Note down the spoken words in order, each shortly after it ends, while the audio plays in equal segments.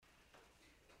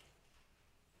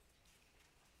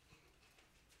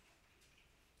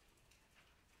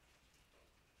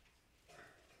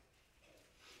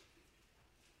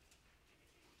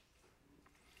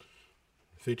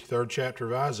53rd chapter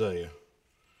of Isaiah.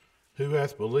 Who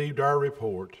hath believed our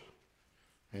report,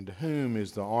 and to whom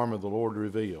is the arm of the Lord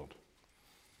revealed?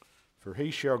 For he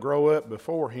shall grow up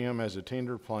before him as a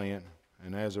tender plant,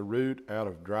 and as a root out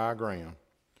of dry ground.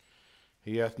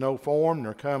 He hath no form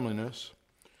nor comeliness,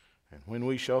 and when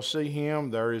we shall see him,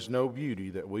 there is no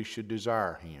beauty that we should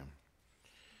desire him.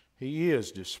 He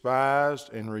is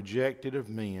despised and rejected of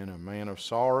men, a man of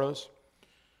sorrows,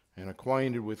 and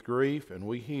acquainted with grief, and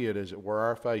we hid, as it were,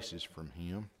 our faces from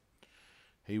him.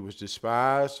 He was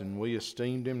despised, and we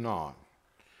esteemed him not.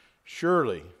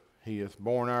 Surely he hath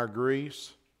borne our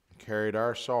griefs, and carried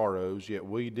our sorrows, yet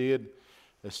we did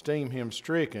esteem him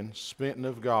stricken, smitten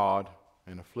of God,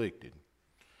 and afflicted.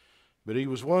 But he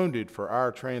was wounded for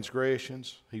our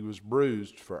transgressions, he was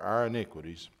bruised for our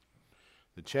iniquities.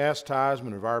 The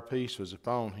chastisement of our peace was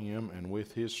upon him, and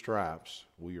with his stripes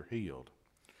we are healed.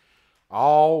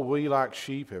 All we like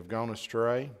sheep have gone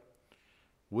astray.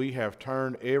 We have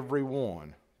turned every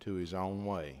one to his own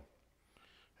way.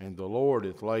 And the Lord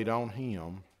hath laid on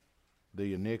him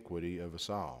the iniquity of us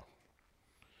all.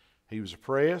 He was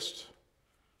oppressed,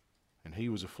 and he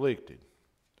was afflicted,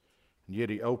 and yet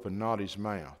he opened not his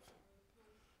mouth.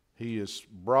 He is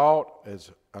brought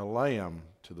as a lamb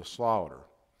to the slaughter,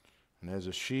 and as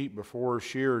a sheep before her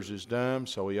shearers is dumb,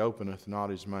 so he openeth not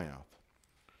his mouth.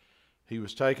 He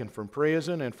was taken from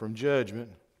prison and from judgment,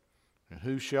 and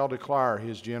who shall declare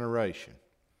his generation?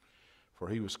 For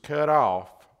he was cut off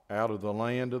out of the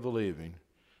land of the living.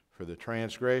 For the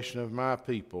transgression of my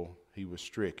people he was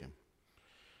stricken.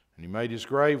 And he made his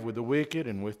grave with the wicked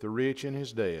and with the rich in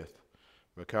his death,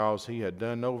 because he had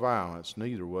done no violence,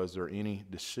 neither was there any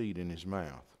deceit in his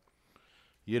mouth.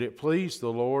 Yet it pleased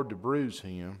the Lord to bruise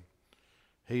him.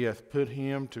 He hath put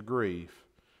him to grief.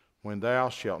 When thou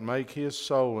shalt make his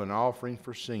soul an offering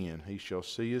for sin, he shall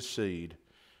see his seed.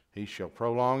 He shall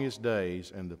prolong his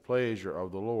days, and the pleasure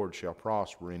of the Lord shall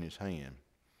prosper in his hand.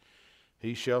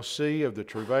 He shall see of the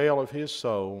travail of his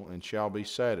soul, and shall be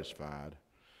satisfied.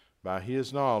 By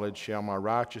his knowledge shall my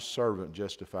righteous servant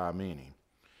justify many,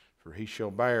 for he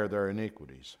shall bear their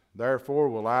iniquities. Therefore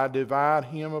will I divide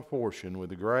him a portion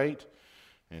with the great,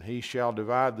 and he shall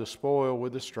divide the spoil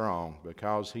with the strong,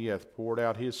 because he hath poured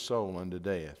out his soul unto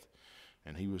death.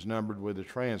 And he was numbered with the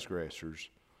transgressors,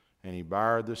 and he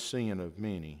bare the sin of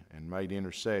many, and made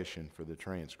intercession for the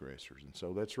transgressors. And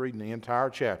so that's reading the entire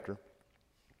chapter.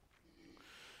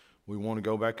 We want to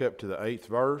go back up to the 8th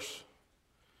verse,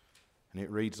 and it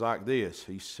reads like this.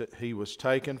 He was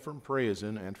taken from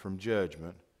prison and from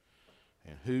judgment,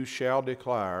 and who shall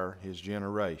declare his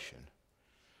generation?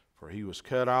 For he was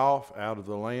cut off out of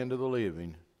the land of the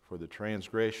living, for the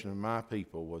transgression of my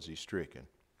people was he stricken.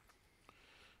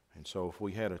 And so if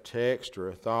we had a text or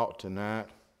a thought tonight,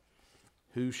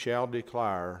 who shall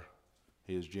declare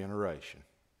his generation?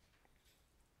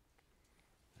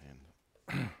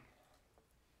 And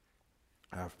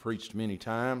I've preached many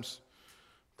times,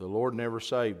 the Lord never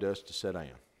saved us to sit down.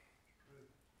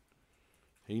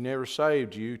 He never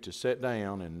saved you to sit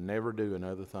down and never do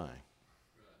another thing.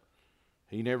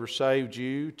 He never saved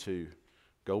you to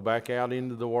go back out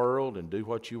into the world and do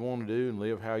what you want to do and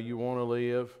live how you want to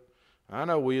live. I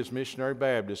know we as missionary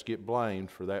Baptists get blamed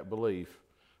for that belief.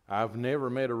 I've never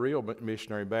met a real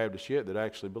missionary Baptist yet that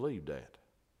actually believed that.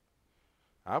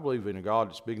 I believe in a God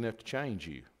that's big enough to change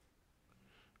you.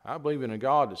 I believe in a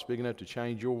God that's big enough to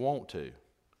change your want to.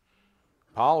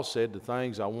 Paul said, the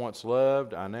things I once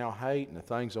loved, I now hate, and the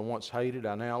things I once hated,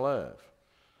 I now love.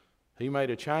 He made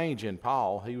a change in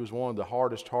Paul. He was one of the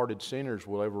hardest-hearted sinners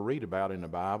we'll ever read about in the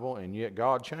Bible, and yet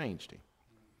God changed him.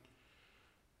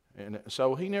 And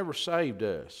so he never saved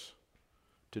us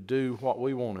to do what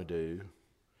we want to do,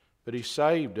 but he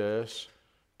saved us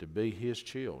to be his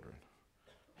children.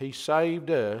 He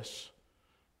saved us.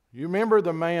 You remember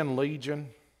the man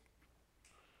Legion?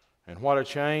 And what a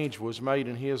change was made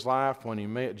in his life when he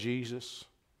met Jesus.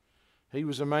 He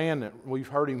was a man that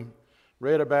we've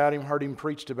read about him, heard him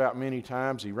preached about many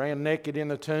times. He ran naked in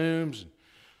the tombs,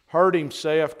 hurt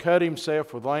himself, cut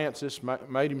himself with lances,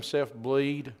 made himself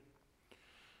bleed.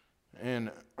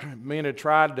 And men had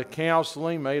tried to counsel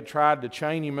him. They had tried to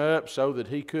chain him up so that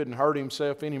he couldn't hurt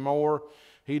himself anymore.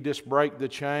 He'd just break the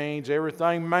chains.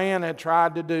 Everything man had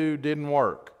tried to do didn't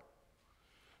work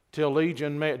till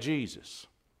Legion met Jesus.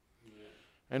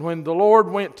 And when the Lord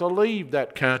went to leave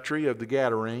that country of the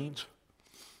Gadarenes,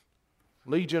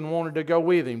 Legion wanted to go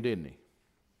with him, didn't he?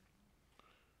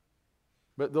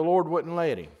 But the Lord wouldn't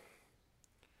let him.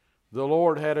 The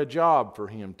Lord had a job for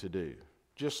him to do,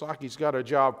 just like he's got a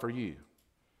job for you.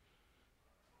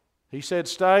 He said,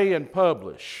 stay and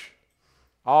publish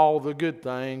all the good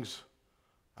things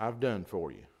I've done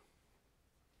for you.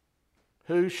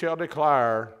 who shall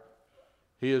declare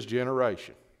his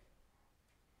generation?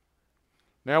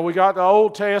 Now we got the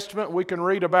Old Testament. We can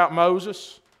read about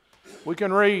Moses. We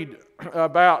can read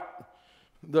about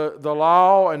the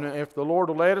law, and if the Lord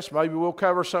will let us, maybe we'll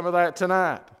cover some of that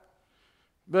tonight.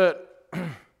 But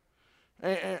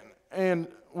and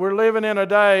we're living in a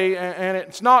day, and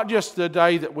it's not just the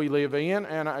day that we live in,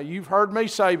 and you've heard me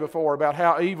say before about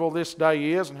how evil this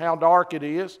day is and how dark it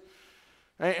is.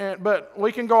 But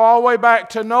we can go all the way back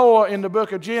to Noah in the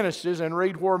book of Genesis and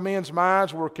read where men's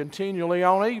minds were continually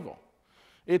on evil.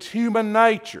 It's human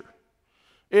nature.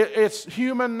 It's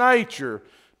human nature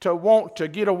to want to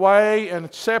get away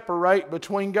and separate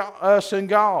between us and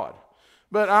God.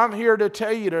 But I'm here to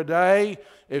tell you today,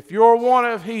 if you're one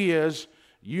of His,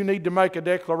 you need to make a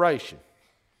declaration.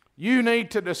 You need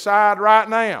to decide right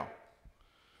now.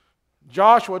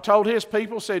 Joshua told his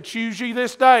people, said, choose ye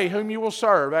this day whom you will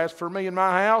serve. As for me and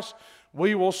my house,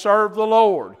 we will serve the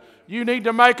Lord. You need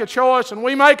to make a choice, and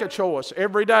we make a choice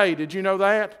every day. Did you know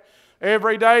that?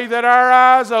 Every day that our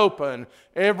eyes open,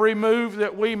 every move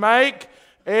that we make,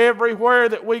 everywhere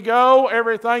that we go,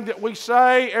 everything that we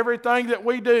say, everything that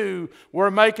we do, we're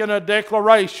making a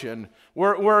declaration.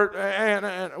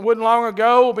 And wasn't long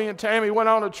ago, me and Tammy went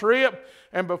on a trip,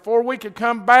 and before we could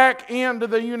come back into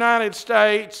the United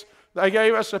States, they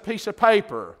gave us a piece of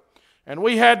paper. And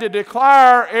we had to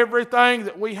declare everything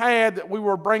that we had that we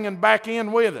were bringing back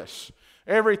in with us.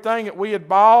 Everything that we had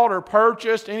bought or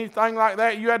purchased, anything like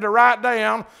that, you had to write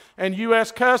down, and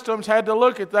U.S. Customs had to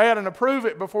look at that and approve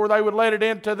it before they would let it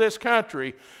into this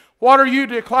country. What are you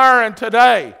declaring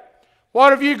today?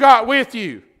 What have you got with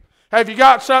you? Have you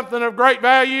got something of great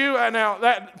value? And now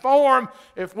that form,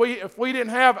 if we didn't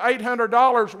have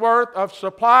 $800 worth of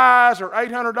supplies or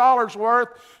 $800 worth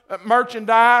of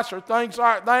merchandise or things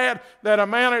like that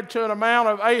amounted to an amount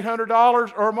of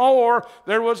 $800 or more,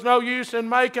 there was no use in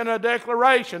making a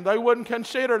declaration. They wouldn't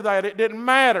consider that. It didn't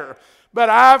matter. But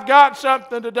I've got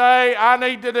something today I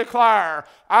need to declare.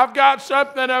 I've got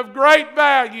something of great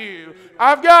value.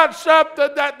 I've got something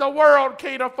that the world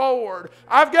can't afford.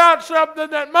 I've got something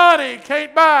that money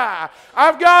can't buy.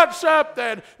 I've got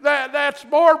something that's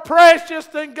more precious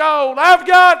than gold. I've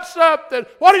got something.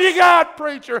 What have you got,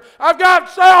 preacher? I've got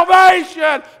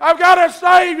salvation. I've got a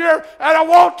Savior, and I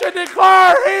want to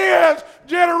declare His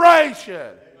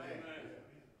generation.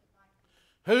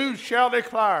 Who shall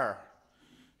declare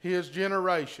His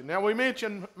generation? Now we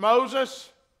mentioned Moses.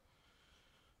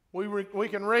 We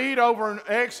can read over in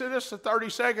Exodus, the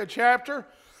 32nd chapter,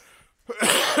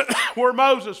 where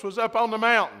Moses was up on the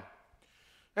mountain.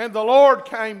 And the Lord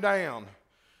came down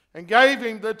and gave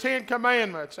him the 10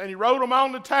 commandments. And He wrote them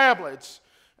on the tablets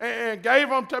and gave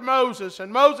them to Moses.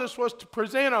 And Moses was to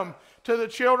present them to the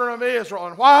children of Israel.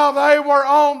 And while they were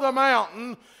on the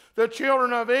mountain, the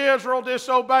children of Israel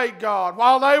disobeyed God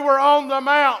while they were on the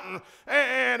mountain.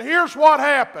 And here's what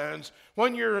happens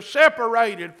when you're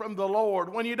separated from the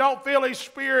Lord. When you don't feel His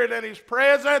Spirit and His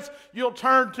presence, you'll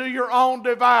turn to your own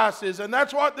devices. And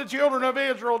that's what the children of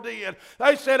Israel did.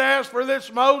 They said, as for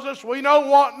this Moses, we know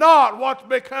not what's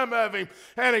become of him.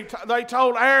 And they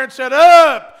told Aaron, said,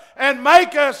 up and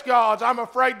make us gods. I'm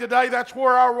afraid today that's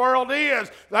where our world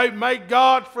is. They've made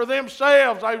gods for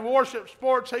themselves. They worship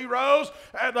sports heroes,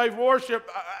 and they've worshiped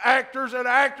actors and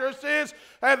actresses,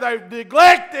 and they've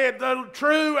neglected the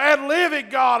true and living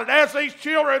God. And as these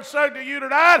children say to you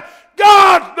tonight,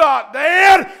 God's not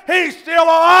dead. He's still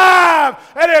alive.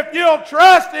 And if you'll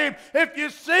trust Him, if you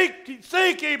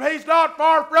seek Him, He's not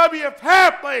far from you. If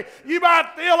haply you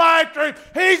might feel after Him,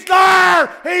 He's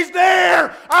there. He's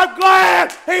there. I'm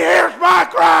glad He hears my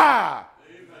cry.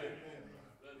 Amen.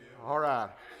 All right.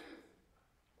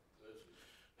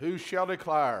 Who shall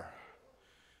declare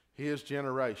His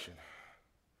generation?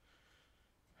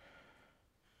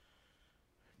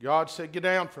 God said, get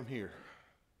down from here.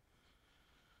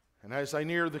 And as they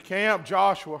neared the camp,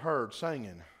 Joshua heard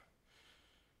singing.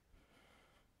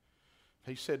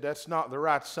 He said, that's not the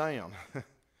right sound.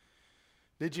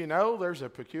 Did you know there's a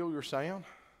peculiar sound?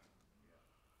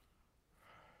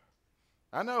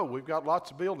 I know we've got lots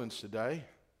of buildings today,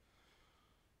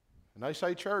 and they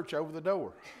say church over the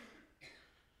door.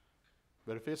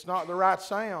 But if it's not the right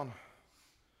sound,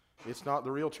 it's not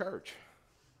the real church.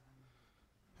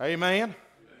 Amen?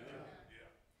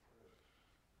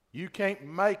 You can't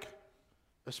make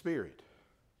a spirit.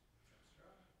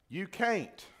 You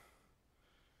can't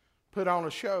put on a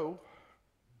show.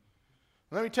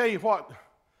 Let me tell you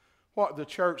what the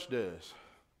church does.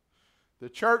 The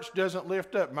church doesn't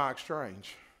lift up Mike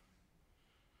Strange.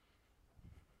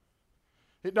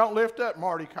 It don't lift up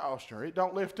Marty Costner. It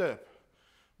don't lift up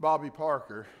Bobby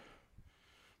Parker.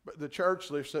 But the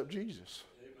church lifts up Jesus.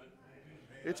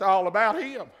 It's all about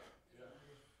Him.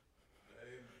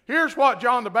 Here's what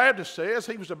John the Baptist says.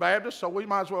 He was a Baptist, so we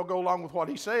might as well go along with what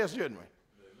he says, shouldn't we?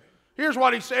 Here's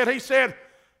what he said. He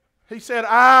said,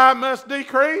 I must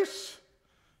decrease.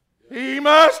 He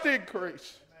must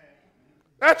increase.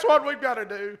 That's what we've got to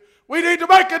do. We need to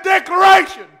make a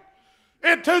declaration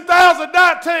in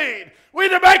 2019. We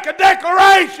need to make a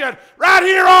declaration right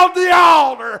here on the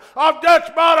altar of Dutch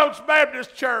Monos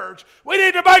Baptist Church. We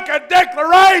need to make a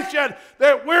declaration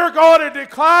that we're going to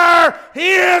declare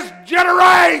His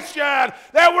generation,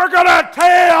 that we're going to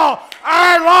tell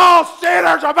our lost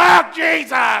sinners about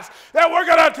Jesus, that we're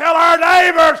going to tell our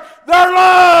neighbors they're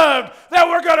loved, that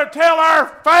we're going to tell our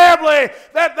family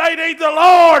that they need the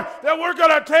Lord, that we're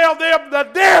going to tell them the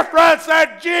difference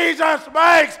that Jesus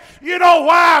makes. You know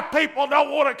why people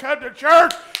don't want to come to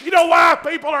church? You know why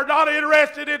people are not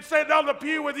interested in sitting on the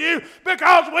pew with you?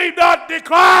 Because we've not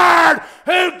declared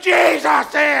who Jesus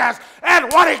is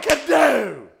and what He can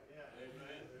do.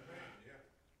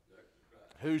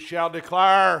 Who shall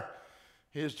declare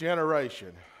His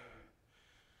generation?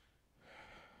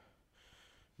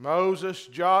 Moses,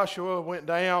 Joshua went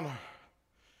down.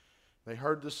 They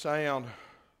heard the sound.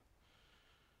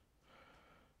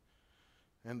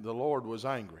 And the Lord was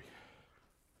angry.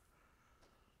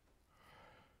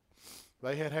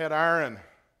 They had Aaron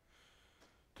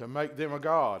to make them a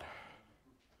god.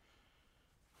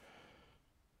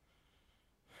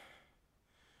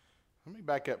 Let me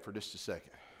back up for just a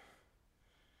second.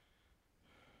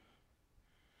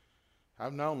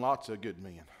 I've known lots of good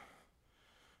men.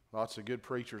 Lots of good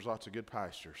preachers, lots of good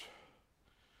pastors.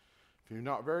 If you're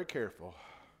not very careful,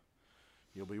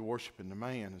 you'll be worshiping the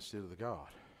man instead of the God.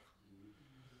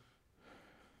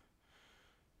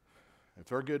 If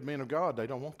they're good men of God, they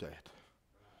don't want that.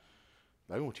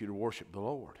 They want you to worship the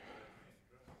Lord.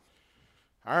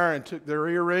 Aaron took their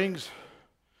earrings.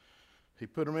 He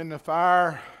put them in the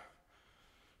fire.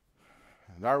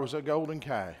 And there was a golden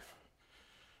calf.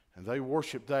 And they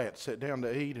worshiped that, sat down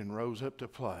to eat, and rose up to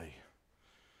play.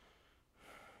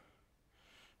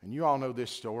 And you all know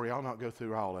this story. I'll not go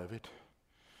through all of it.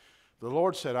 The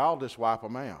Lord said, I'll just wipe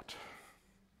them out.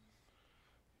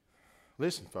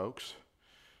 Listen, folks.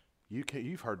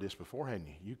 You've heard this before, haven't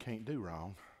you? You can't do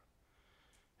wrong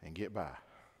and get by.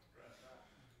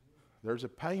 There's a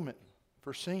payment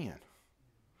for sin.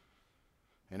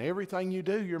 And everything you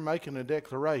do, you're making a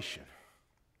declaration.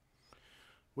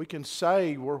 We can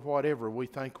say we're whatever we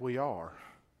think we are.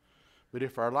 But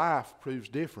if our life proves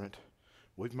different,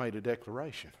 we've made a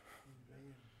declaration.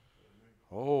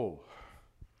 Oh.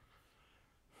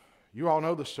 You all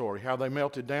know the story, how they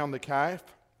melted down the calf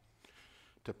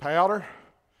to powder.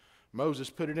 Moses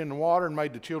put it in the water and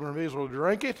made the children of Israel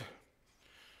drink it.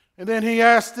 And then he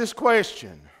asked this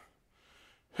question: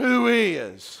 who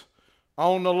is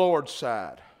on the Lord's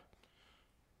side?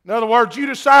 In other words, you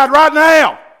decide right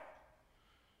now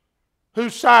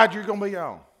whose side you're going to be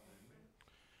on.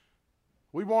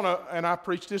 We want to, and I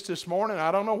preached this morning. I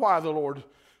don't know why the Lord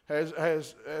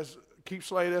has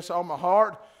keeps laying this on my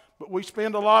heart, but we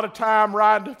spend a lot of time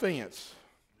riding the fence.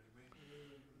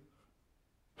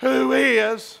 Who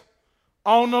is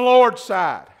on the Lord's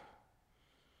side?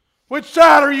 Which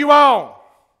side are you on?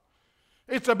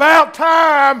 It's about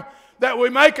time that we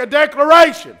make a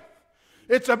declaration.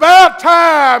 It's about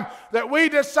time that we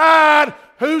decide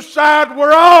whose side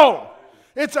we're on.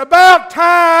 It's about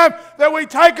time that we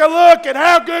take a look at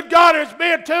how good God has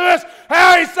been to us,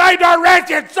 how He saved our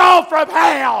wretched soul from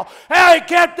hell, how He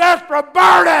kept us from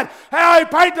burning, how He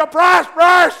paid the price for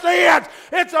our sins.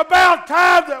 It's about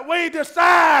time that we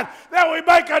decide, that we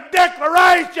make a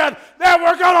declaration that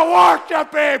we're going to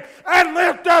worship Him and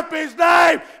lift up His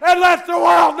name and let the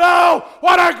world know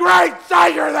what a great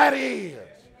Savior that He is.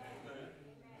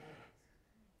 Amen.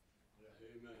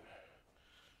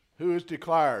 Who is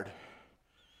declared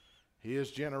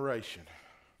His generation?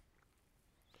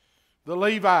 The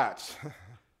Levites.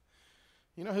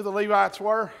 You know who the Levites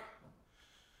were?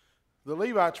 The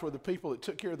Levites were the people that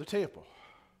took care of the temple.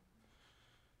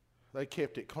 They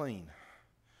kept it clean.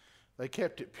 They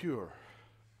kept it pure.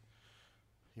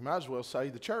 You might as well say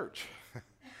the church.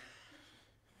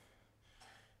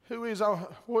 Who is on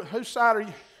whose side are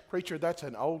you? Preacher, that's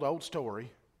an old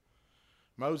story.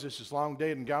 Moses is long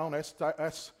dead and gone.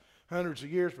 That's hundreds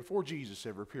of years before Jesus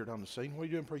ever appeared on the scene. What are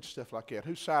you doing preaching stuff like that?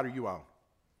 Whose side are you on?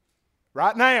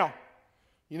 Right now,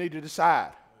 you need to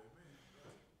decide.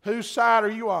 Whose side are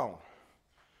you on?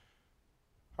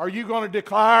 Are you going to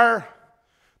declare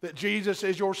that Jesus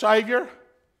is your Savior?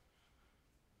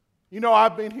 You know,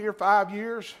 I've been here 5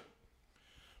 years.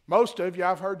 Most of you,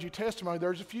 I've heard your testimony.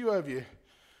 There's a few of you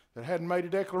that hadn't made a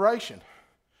declaration.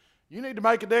 You need to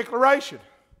make a declaration.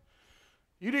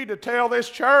 You need to tell this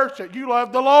church that you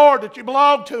love the Lord, that you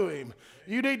belong to Him.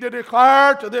 You need to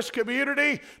declare to this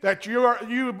community that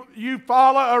you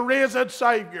follow a risen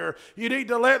Savior. You need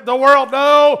to let the world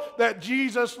know that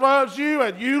Jesus loves you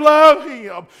and you love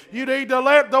Him. You need to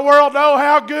let the world know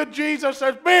how good Jesus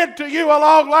has been to you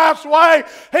along life's way.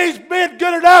 He's been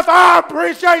good enough. I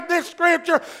appreciate this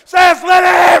scripture. It says, let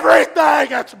everything,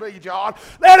 that's me, John,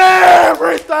 let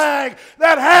everything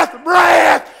that hath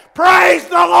breath praise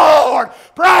the Lord.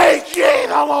 Praise ye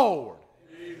the Lord.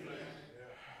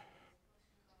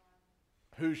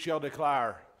 Who shall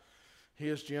declare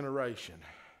his generation?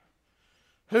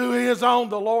 Who is on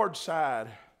the Lord's side?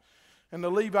 And the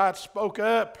Levites spoke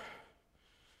up.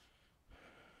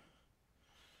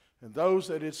 And those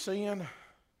that had sinned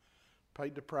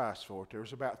paid the price for it. There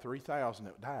was about 3,000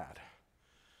 that died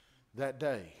that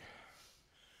day.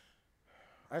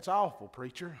 That's awful,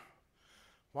 preacher.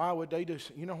 Why would they do?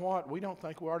 You know what? We don't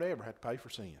think we ought to ever have to pay for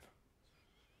sin.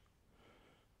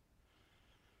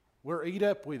 We're eat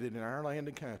up with it in our land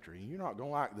and country. You're not going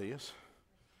to like this.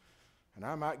 And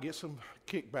I might get some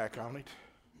kickback on it.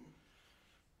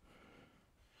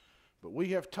 But we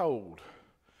have told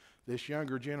this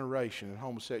younger generation that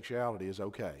homosexuality is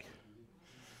okay.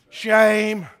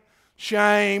 Shame,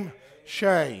 shame,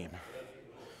 shame.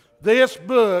 This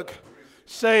book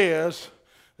says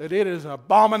that it is an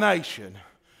abomination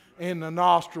in the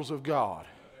nostrils of God.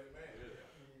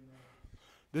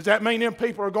 Does that mean them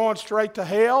people are going straight to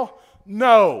hell?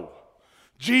 No.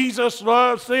 Jesus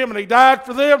loves them and He died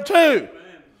for them too.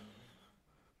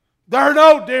 They're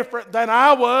no different than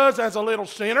I was as a little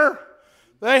sinner.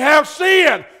 They have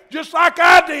sinned just like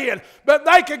I did, but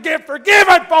they can get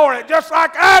forgiven for it just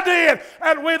like I did.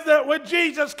 And when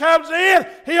Jesus comes in,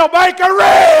 He'll make a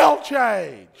real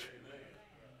change.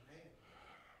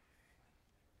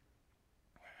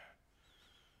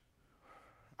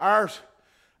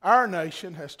 Our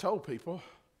nation has told people,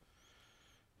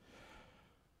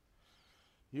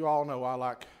 you all know I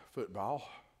like football.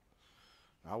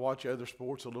 I watch other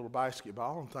sports, a little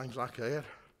basketball and things like that.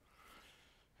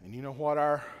 And you know what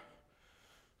our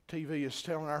TV is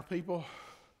telling our people?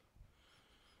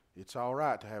 It's all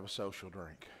right to have a social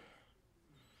drink.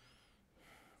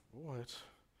 Boy, it's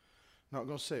not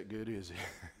going to sit good, is it?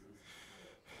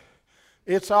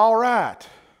 It's all right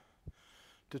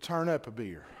to turn up a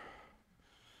beer.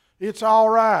 It's all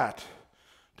right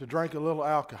to drink a little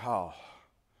alcohol.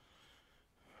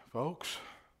 Folks,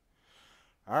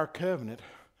 our covenant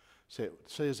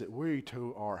says that we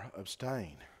too are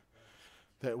abstain.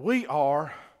 That we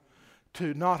are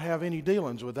to not have any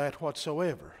dealings with that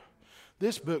whatsoever.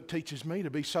 This book teaches me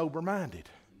to be sober-minded.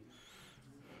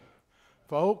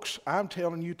 Folks, I'm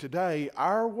telling you today,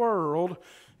 our world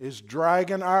is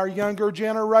dragging our younger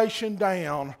generation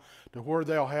down to where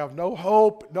they'll have no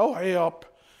hope, no help,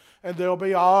 and they'll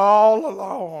be all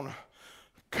alone,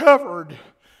 covered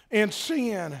in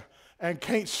sin, and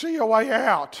can't see a way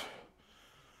out.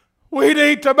 We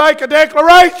need to make a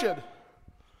declaration.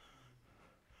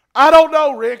 I don't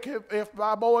know, Rick, if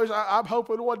my boys, I'm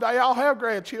hoping one day I'll have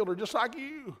grandchildren just like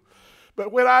you.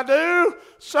 But when I do,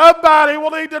 somebody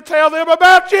will need to tell them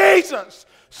about Jesus.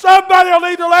 Somebody will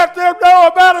need to let them know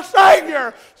about a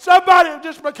Savior. Somebody,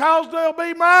 just because they'll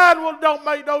be mine, don't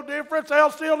make no difference.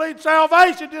 They'll still need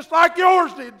salvation just like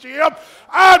yours did, Jim.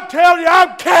 I'm telling you,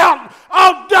 I'm counting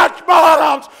on Dutch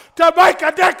bottoms to make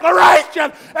a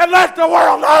declaration and let the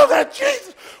world know that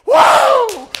Jesus,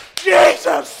 whoa,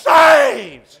 Jesus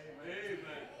saves.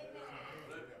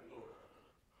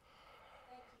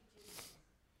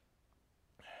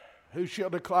 Who shall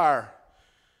declare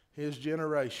his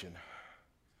generation?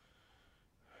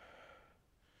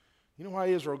 You know why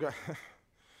Israel got...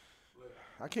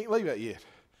 I can't leave that yet.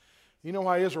 You know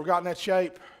why Israel got in that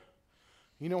shape?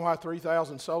 You know why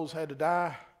 3,000 souls had to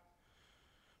die?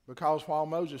 Because while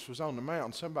Moses was on the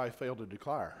mountain, somebody failed to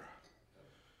declare.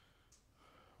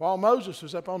 While Moses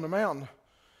was up on the mountain,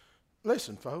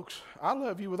 listen, folks, I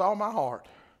love you with all my heart.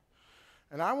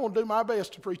 And I want to do my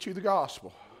best to preach you the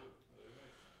gospel.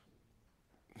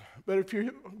 But if you're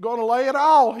going to lay it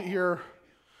all here,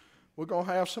 we're going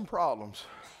to have some problems.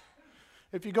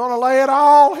 If you're going to lay it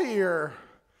all here,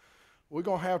 we're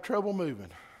going to have trouble moving.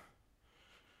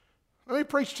 Let me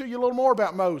preach to you a little more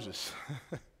about Moses.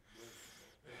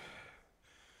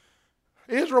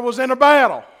 Israel was in a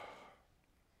battle.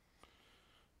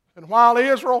 And while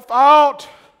Israel fought,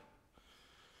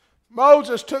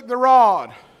 Moses took the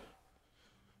rod.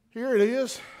 Here it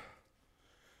is.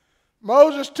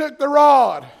 Moses took the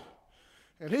rod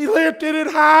and he lifted it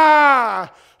high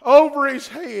over his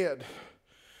head.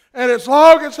 And as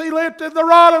long as he lifted the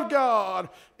rod of God,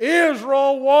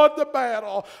 Israel won the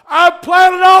battle. I'm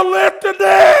planning on lifting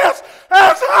this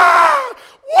as high,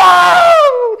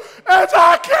 as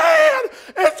I can.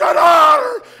 It's an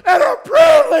honor and a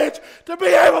privilege to be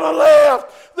able to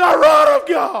lift the rod of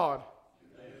God.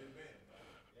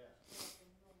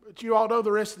 But you all know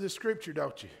the rest of the scripture,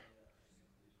 don't you?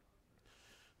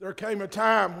 There came a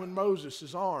time when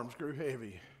Moses' arms grew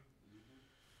heavy.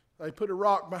 They put a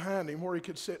rock behind him where he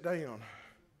could sit down.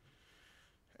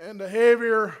 And the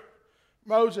heavier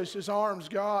Moses' arms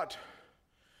got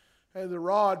and the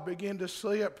rod began to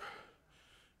slip,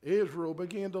 Israel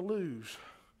began to lose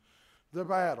the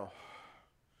battle.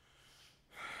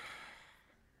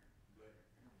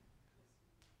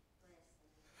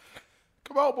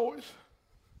 Come on, boys.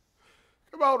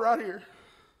 Come on right here.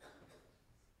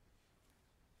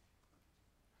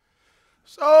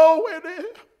 So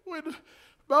when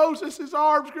Moses'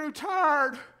 arms grew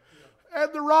tired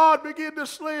and the rod began to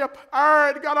slip,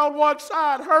 Aaron got on one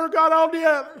side, Hur got on the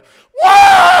other.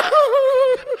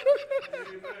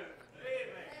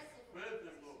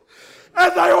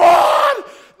 And they won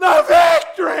the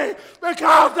victory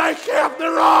because they kept the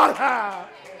rod high.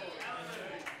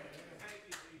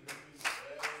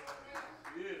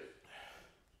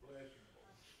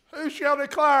 Who shall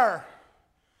declare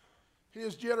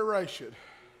his generation?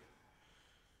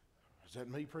 Is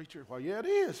that me, preacher? Well, yeah, it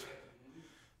is.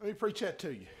 Let me preach that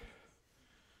to you.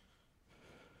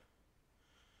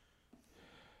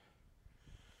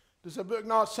 Does the book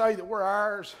not say that we're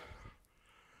heirs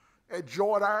and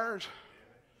joint heirs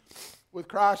with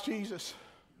Christ Jesus?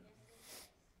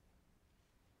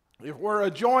 If we're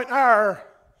a joint heir,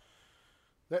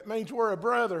 that means we're a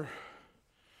brother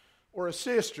or a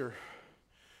sister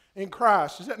in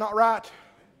Christ. Is that not right?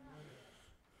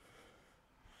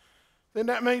 Then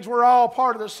that means we're all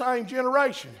part of the same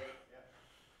generation.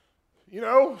 You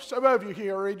know, some of you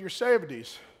here are in your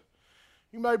 70s.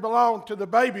 You may belong to the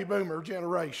baby boomer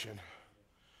generation.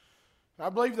 I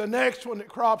believe the next one that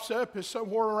crops up is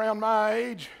somewhere around my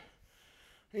age.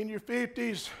 In your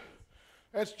 50s,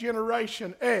 that's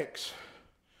Generation X.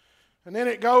 And then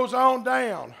it goes on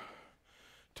down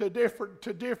to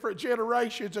different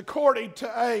generations according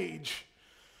to age.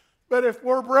 But if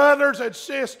we're brothers and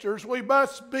sisters, we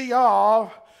must be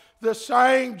of the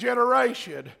same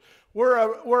generation.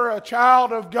 We're a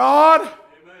child of God.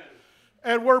 Amen.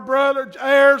 And we're brothers,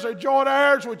 heirs and joint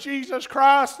heirs with Jesus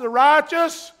Christ the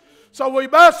righteous. So we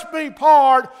must be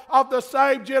part of the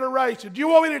same generation. Do you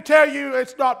want me to tell you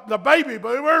it's not the baby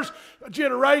boomers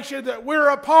generation that we're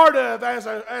a part of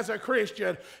as a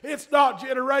Christian? It's not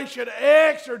Generation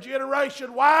X or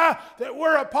Generation Y that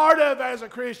we're a part of as a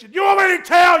Christian. You want me to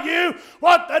tell you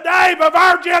what the name of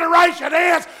our generation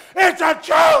is? It's a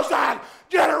chosen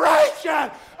generation,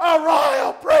 a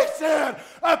royal priesthood,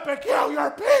 a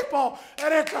peculiar people,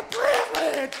 and it's a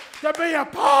privilege to be a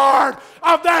part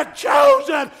of that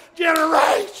chosen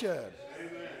generation.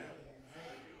 Amen.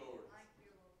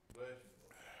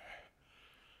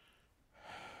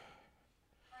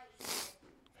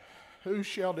 Who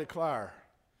shall declare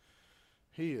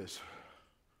his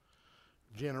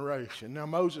generation? Now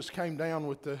Moses came down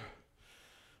with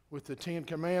the 10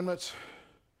 Commandments.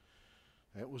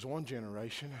 That was one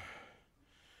generation.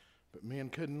 But men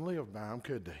couldn't live by them,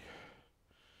 could they?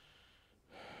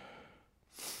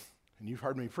 And you've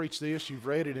heard me preach this. You've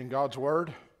read it in God's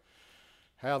Word.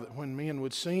 How that when men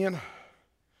would sin,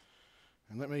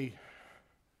 and let me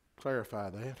clarify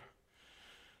that.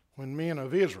 When men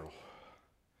of Israel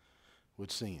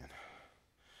would sin,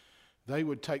 they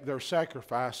would take their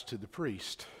sacrifice to the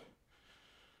priest.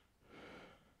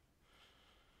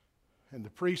 And the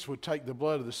priest would take the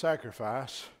blood of the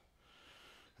sacrifice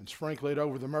and sprinkle it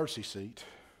over the mercy seat.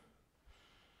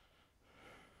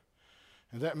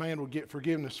 And that man would get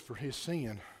forgiveness for his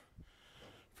sin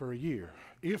for a year,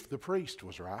 if the priest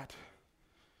was right.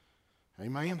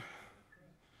 Amen?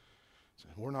 So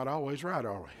we're not always right,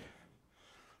 are we?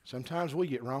 Sometimes we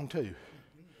get wrong too.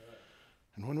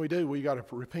 And when we do, we got to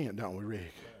repent, don't we,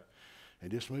 Rick?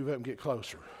 And just move up and get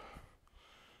closer.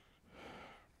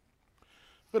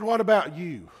 But what about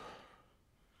you?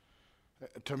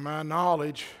 To my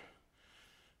knowledge,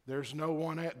 there's no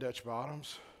one at Dutch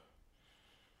Bottoms.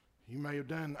 You may have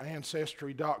done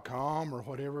Ancestry.com or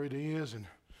whatever it is and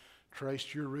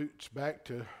traced your roots back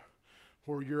to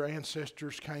where your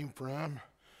ancestors came from.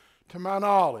 To my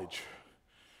knowledge,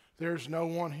 there's no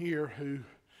one here who,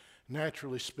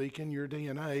 naturally speaking, your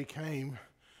DNA came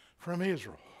from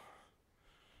Israel.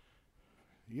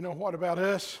 You know what about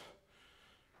us?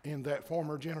 In that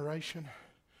former generation,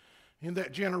 in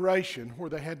that generation where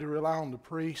they had to rely on the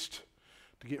priest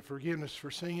to get forgiveness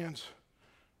for sins,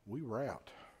 we were out.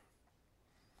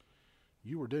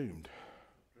 You were doomed.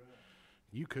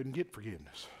 You couldn't get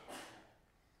forgiveness.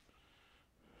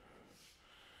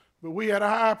 But we had a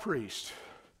high priest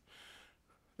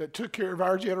that took care of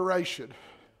our generation.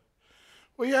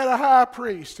 We had a high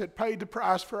priest that paid the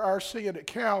price for our sin at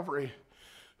Calvary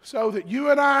so that you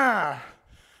and I,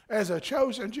 as a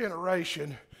chosen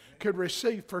generation, could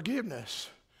receive forgiveness,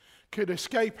 could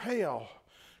escape hell,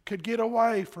 could get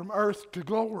away from earth to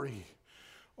glory.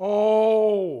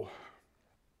 Oh,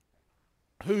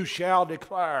 who shall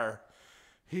declare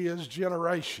his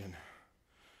generation?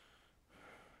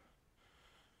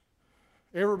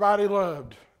 Everybody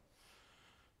loved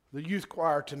the youth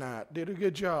choir tonight. Did a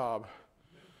good job.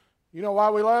 You know why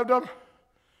we loved them?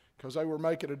 Because they were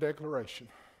making a declaration.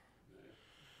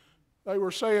 They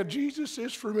were saying, Jesus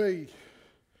is for me.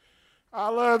 I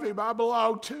love him. I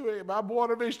belong to him. I'm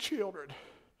one of his children.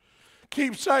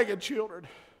 Keep singing, children.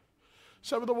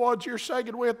 Some of the ones you're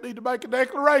singing with need to make a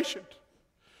declaration.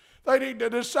 They need to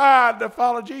decide to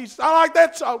follow Jesus. I like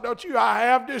that song, don't you? I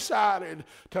have decided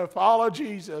to follow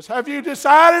Jesus. Have you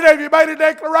decided? Have you made a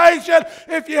declaration?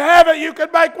 If you haven't, you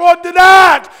can make one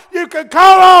tonight. You can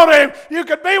call on him. You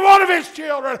can be one of his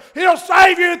children. He'll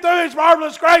save you through his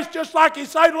marvelous grace, just like he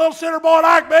saved a little sinner boy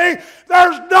like me.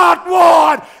 There's not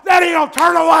one that he'll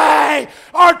turn away.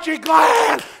 Aren't you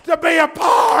glad to be a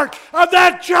part of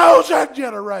that chosen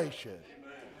generation?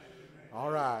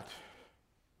 All right.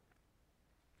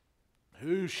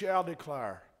 Who shall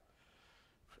declare?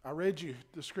 I read you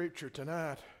the scripture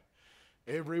tonight.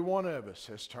 Every one of us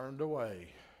has turned away.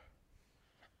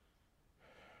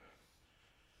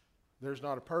 There's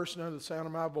not a person under the sound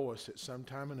of my voice that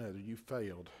sometime or another you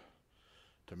failed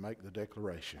to make the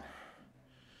declaration.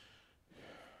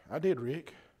 I did,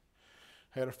 Rick.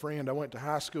 Had a friend I went to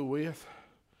high school with.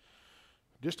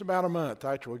 Just about a month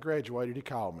after we graduated, he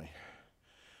called me.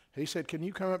 He said, "Can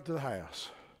you come up to the house?"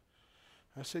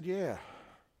 I said, "Yeah."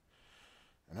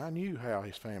 And I knew how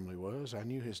his family was. I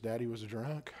knew his daddy was a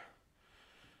drunk.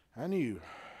 I knew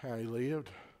how he lived.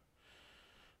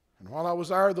 And while I was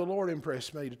there, the Lord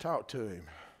impressed me to talk to him.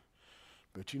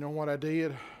 But you know what I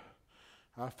did?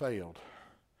 I failed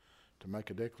to make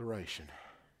a declaration.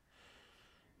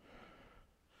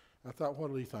 I thought, what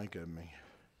will he think of me?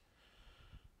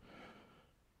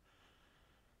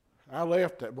 I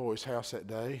left that boy's house that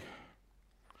day.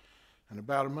 And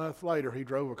about a month later, he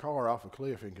drove a car off a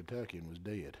cliff in Kentucky and was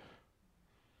dead.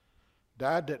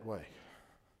 Died that way.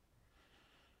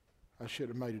 I should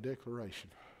have made a declaration.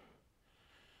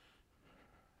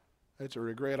 That's a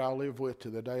regret I'll live with to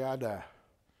the day I die.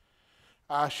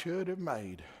 I should have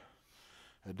made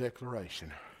a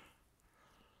declaration.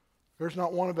 There's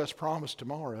not one of us promised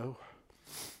tomorrow.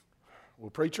 Well,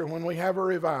 preacher, when we have a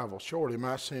revival, surely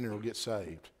my sinner will get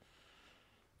saved.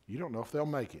 You don't know if they'll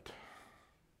make it.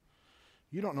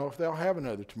 You don't know if they'll have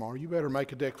another tomorrow. You better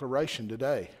make a declaration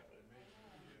today.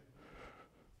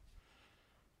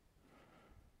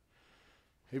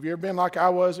 Have you ever been like I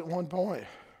was at one point?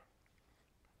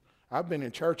 I've been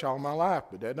in church all my life,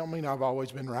 but that don't mean I've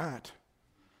always been right.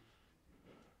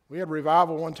 We had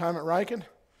revival one time at Rankin.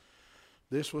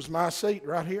 This was my seat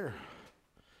right here.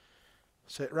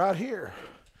 Sit right here.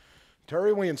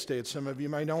 Terry Winstead, some of you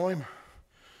may know him.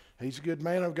 He's a good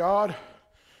man of God.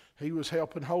 He was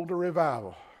helping hold the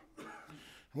revival.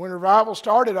 When revival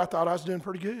started, I thought I was doing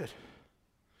pretty good.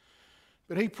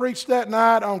 But he preached that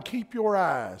night on keep your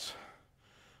eyes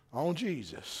on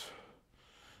Jesus.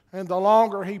 And the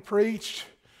longer he preached,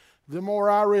 the more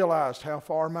I realized how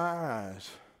far my eyes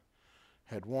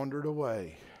had wandered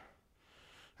away.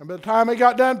 And by the time he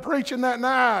got done preaching that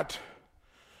night,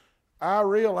 I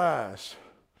realized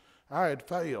I had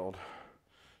failed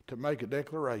to make a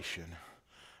declaration.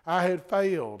 I had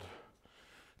failed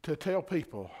to tell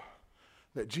people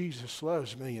that Jesus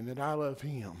loves me and that I love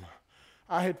him.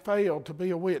 I had failed to be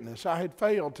a witness. I had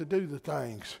failed to do the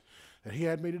things that he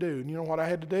had me to do. And you know what I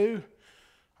had to do?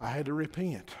 I had to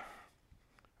repent.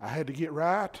 I had to get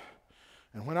right.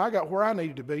 And when I got where I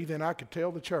needed to be, then I could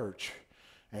tell the church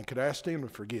and could ask them to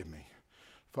forgive me.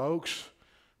 Folks,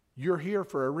 you're here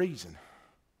for a reason.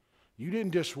 You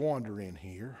didn't just wander in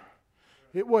here.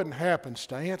 It wasn't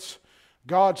happenstance.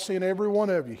 God sent every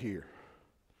one of you here.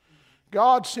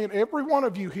 God sent every one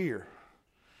of you here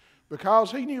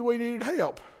because he knew we needed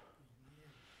help.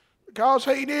 Because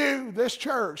he knew this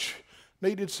church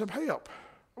needed some help.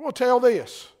 I'm going to tell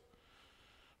this.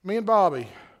 Me and Bobby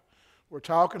were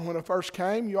talking when I first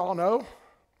came. You all know.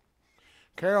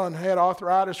 Carolyn had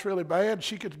arthritis really bad.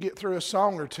 She could get through a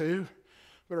song or two,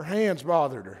 but her hands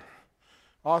bothered her.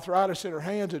 Arthritis in her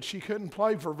hands, and she couldn't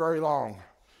play for very long.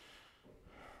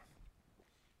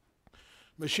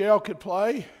 Michelle could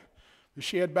play, but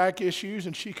she had back issues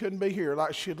and she couldn't be here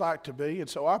like she'd like to be, and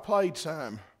so I played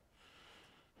some.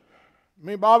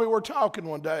 Me and Bobby were talking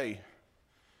one day.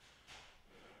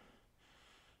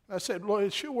 I said, well,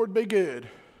 it sure would be good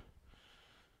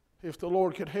if the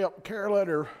Lord could help Carolyn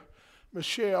or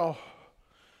Michelle,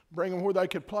 bring them where they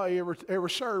could play every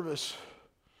service.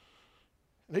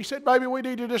 And he said, baby, we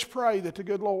need to just pray that the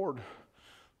good Lord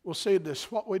will send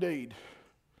us what we need.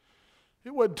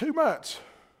 It wasn't 2 months.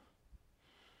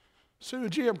 Sue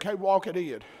and Jim came walking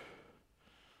in.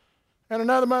 And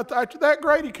another month after that,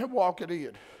 Grady came walking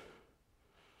in.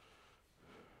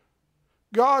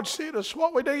 God sent us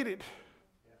what we needed.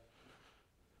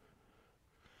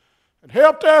 And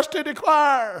helped us to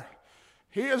declare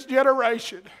His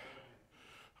generation.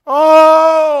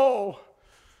 Oh,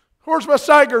 where's my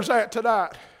singers at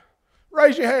tonight?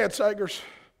 Raise your hand, singers.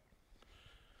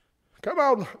 Come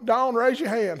on, Dawn, raise your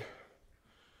hand.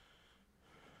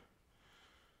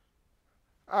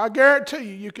 I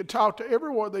guarantee you could talk to every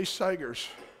one of these singers.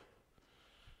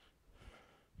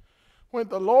 When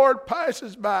the Lord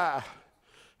passes by,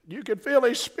 you can feel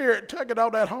His Spirit tugging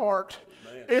on that heart.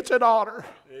 Amen. It's an honor.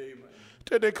 Amen.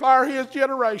 To declare His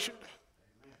generation.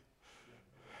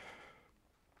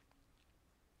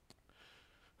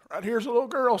 Right here's a little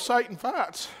girl Satan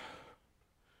fights.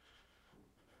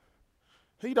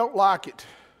 He don't like it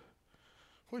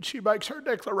when she makes her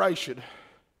declaration.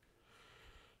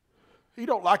 He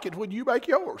don't like it when you make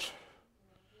yours.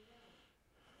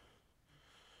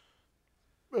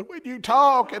 But when you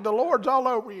talk and the Lord's all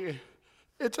over you,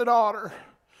 it's an honor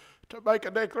to make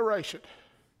a declaration.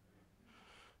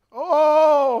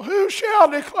 Oh, who shall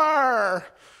declare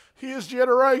His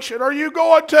generation? Are you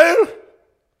going to?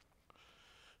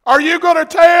 Are you going to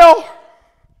tell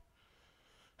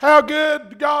how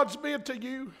good God's been to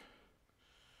you?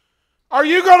 Are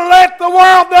you going to let the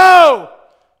world know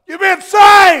you've been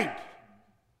saved?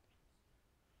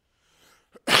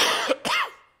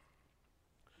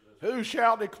 Who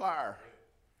shall declare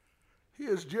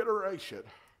His generation?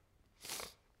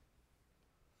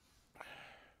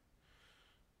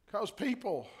 Because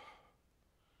people,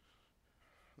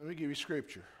 let me give you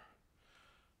scripture.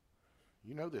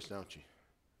 You know this, don't you?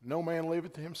 No man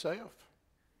liveth to himself.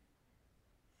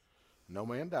 No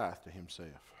man dieth to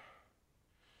himself.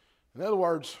 In other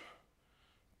words,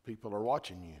 people are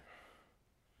watching you.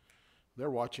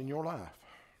 They're watching your life.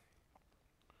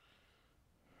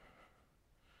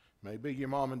 Maybe your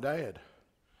mom and dad.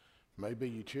 Maybe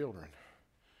your children.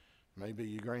 Maybe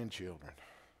your grandchildren.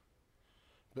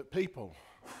 But people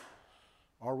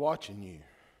are watching you.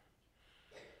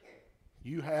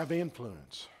 You have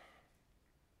influence.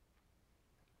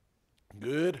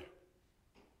 Good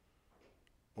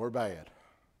or bad.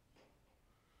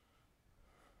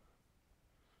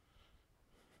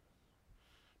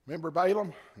 Remember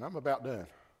Balaam? And I'm about done.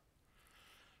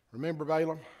 Remember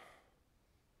Balaam?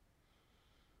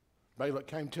 Balak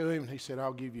came to him and he said,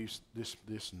 I'll give you this,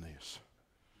 this, and this.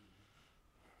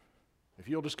 If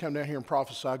you'll just come down here and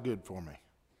prophesy good for me.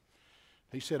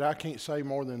 He said, I can't say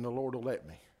more than the Lord will let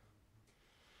me.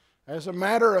 As a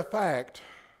matter of fact,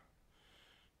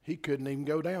 he couldn't even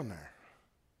go down there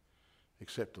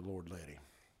except the Lord led him.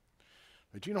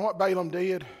 But you know what Balaam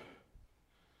did?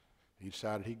 He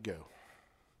decided he'd go.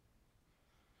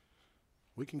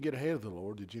 We can get ahead of the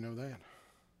Lord. Did you know that?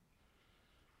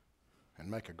 And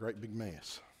make a great big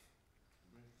mess.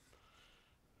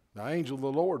 The angel of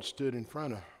the Lord stood in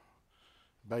front of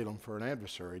Balaam for an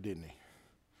adversary, didn't he?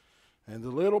 And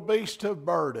the little beast of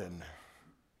burden,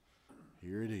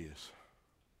 here it is.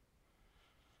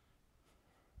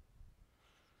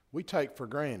 We take for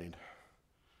granted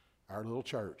our little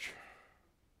church.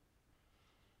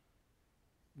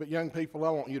 But young people,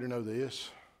 I want you to know this.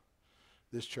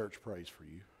 This church prays for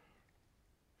you.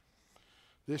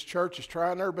 This church is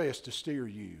trying their best to steer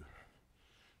you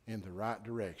in the right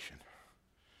direction.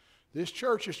 This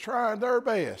church is trying their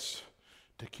best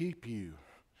to keep you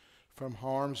from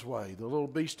harm's way. The little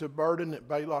beast of burden that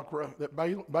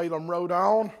Balaam rode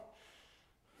on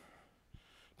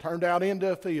turned out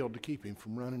into a field to keep him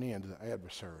from running into the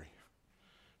adversary,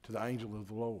 to the angel of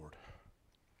the Lord.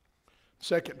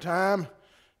 Second time,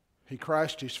 he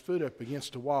crashed his foot up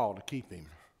against a wall to keep him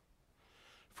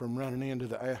from running into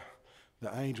the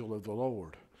angel of the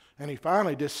Lord. And he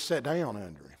finally just sat down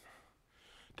under him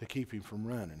to keep him from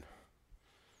running.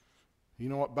 You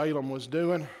know what Balaam was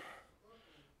doing?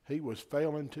 He was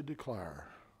failing to declare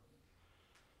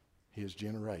his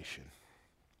generation.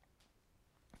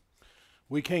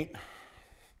 We can't,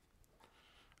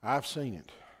 I've seen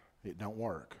it. It don't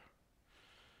work.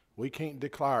 We can't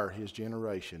declare his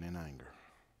generation in anger.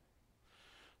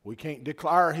 We can't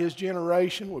declare his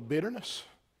generation with bitterness.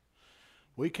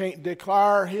 We can't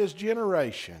declare his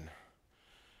generation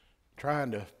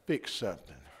trying to fix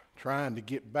something, trying to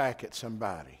get back at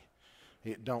somebody.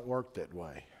 It don't work that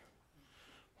way.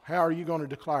 How are you going to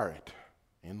declare it?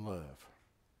 In love.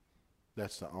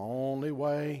 That's the only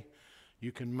way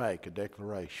you can make a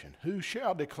declaration. Who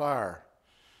shall declare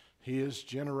his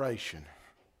generation?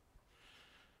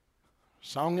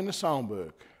 Song in the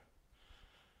songbook.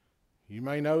 You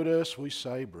may notice we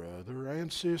say brother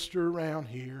and sister around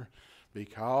here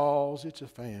because it's a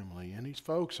family and these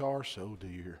folks are so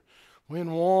dear.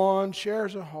 When one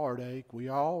shares a heartache, we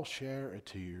all share a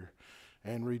tear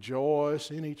and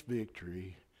rejoice in each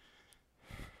victory.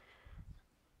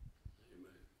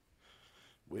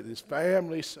 With his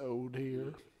family so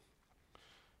dear.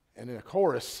 And then a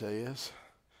chorus says,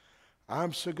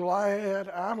 I'm so glad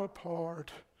I'm a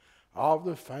part of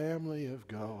the family of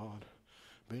God.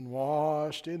 Been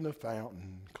washed in the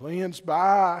fountain, cleansed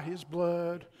by his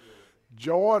blood.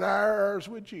 Join ours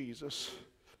with Jesus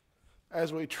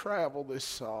as we travel this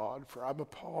sod. For I'm a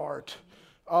part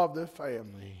of the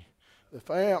family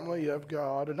of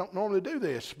God. I don't normally do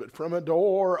this, but from a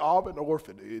door of an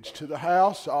orphanage to the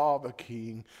house of a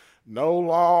king, no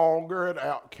longer an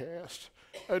outcast,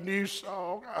 a new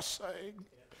song I sing.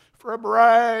 From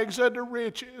rags unto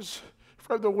riches,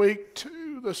 from the weak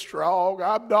to the strong,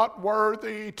 I'm not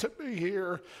worthy to be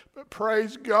here, but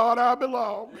praise God I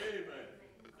belong. Amen.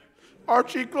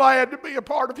 Aren't you glad to be a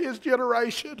part of his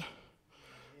generation?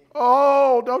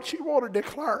 Oh, don't you want to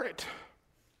declare it?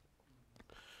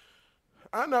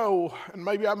 I know, and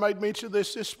maybe I made mention of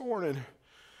this morning,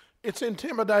 it's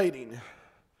intimidating,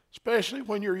 especially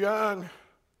when you're young,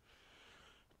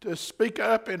 to speak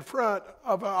up in front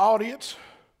of an audience,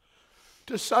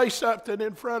 to say something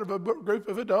in front of a group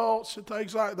of adults and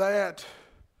things like that.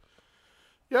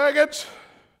 Youngins,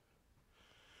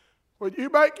 when you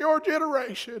make your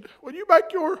generation, when you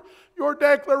make your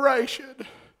declaration,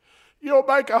 you'll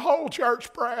make a whole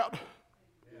church proud.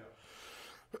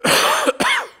 Yeah.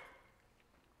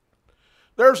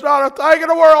 There's not a thing in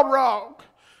the world wrong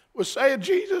with saying,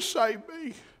 Jesus saved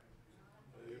me.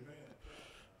 Amen.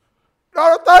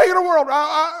 Not a thing in the world.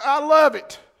 I love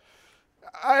it.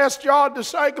 I asked John to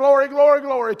say glory, glory,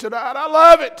 glory tonight. I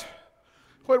love it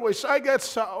when we sang that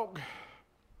song.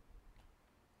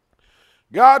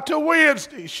 Got to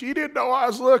Wednesday. She didn't know I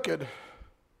was looking.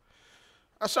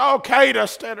 I saw Kata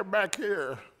standing back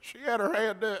here. She had her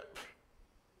hand up.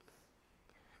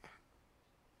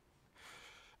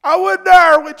 I wasn't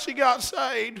there when she got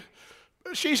saved,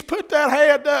 but she's put that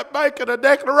hand up making a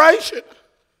declaration.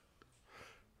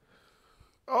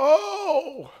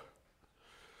 Oh,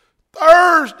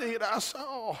 Thursday, and I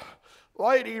saw a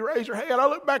lady raise her hand. I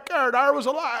looked back there, and there was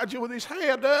Elijah with his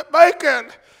hand up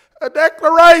making a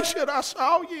declaration. I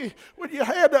saw you with your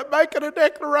hand up making a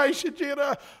declaration,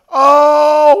 Jenna.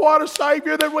 Oh, what a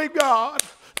Savior that we've got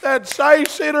that saves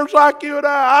sinners like you and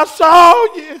I.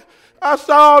 I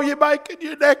saw you making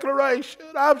your declaration.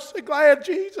 I'm so glad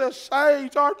Jesus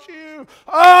saves, aren't you?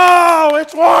 Oh,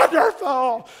 it's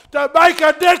wonderful to make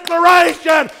a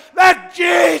declaration that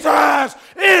Jesus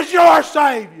is your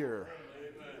Savior.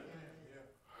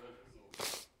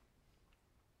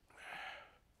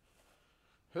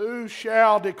 Who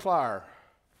shall declare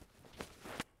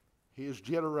his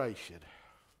generation?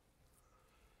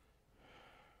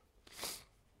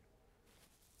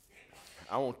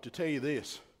 I want to tell you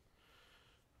this.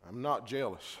 I'm not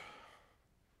jealous.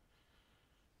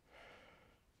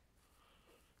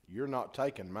 You're not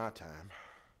taking my time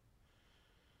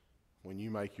when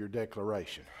you make your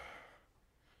declaration.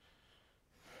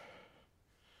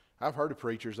 I've heard of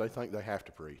preachers, they think they have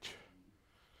to preach.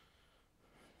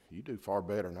 You do far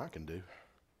better than I can do.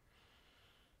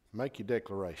 Make your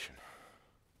declaration.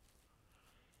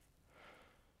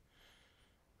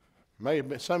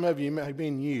 Some of you may have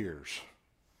been years.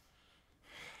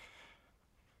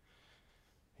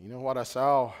 You know what I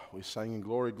saw? We were singing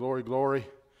glory, glory, glory,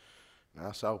 and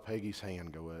I saw Peggy's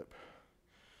hand go up.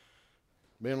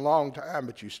 Been a long time,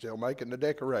 but you're still making the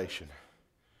declaration.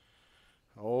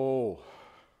 Oh,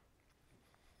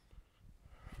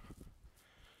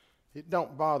 it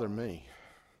don't bother me.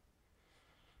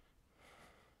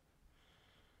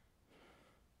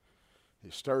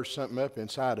 It stirs something up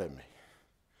inside of me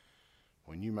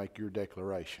when you make your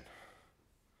declaration.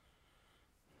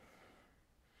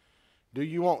 Do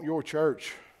you want your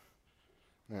church?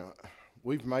 Now,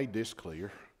 we've made this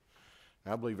clear.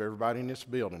 I believe everybody in this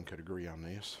building could agree on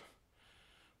this.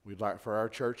 We'd like for our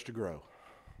church to grow.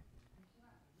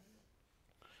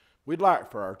 We'd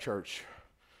like for our church,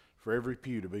 for every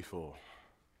pew to be full.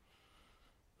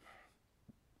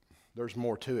 There's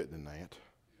more to it than that.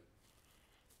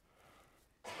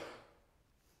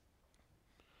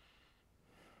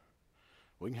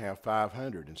 We can have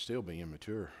 500 and still be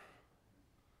immature.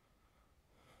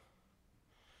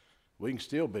 We can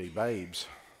still be babes.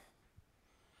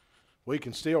 We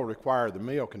can still require the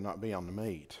milk and not be on the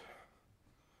meat.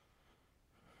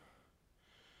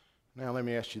 Now let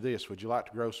me ask you this. Would you like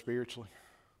to grow spiritually?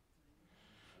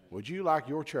 Would you like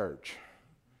your church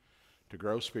to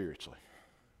grow spiritually?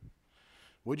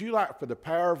 Would you like for the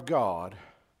power of God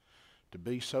to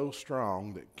be so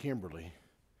strong that Kimberly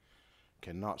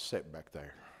cannot sit back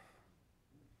there?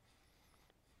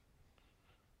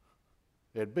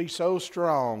 It'd be so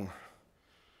strong.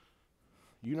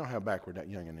 You know how backward that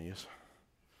youngin' is.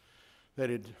 That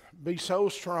it'd be so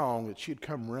strong that she'd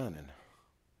come running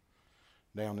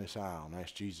down this aisle and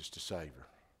ask Jesus to save her.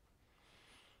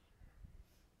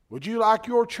 Would you like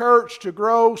your church to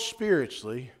grow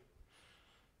spiritually,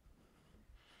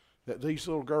 that these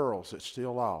little girls that's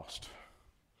still lost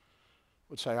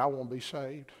would say, I want to be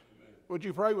saved? Amen. Would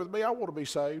you pray with me? I want to be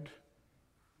saved.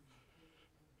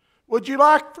 Would you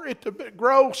like for it to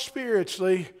grow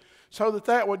spiritually so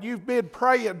that what you've been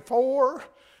praying for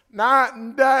night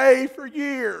and day for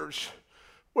years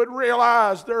would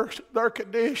realize their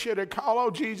condition and call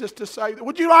on Jesus to save them?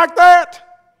 Would you like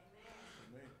that?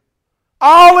 Amen.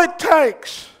 All it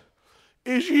takes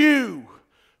is you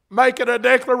making a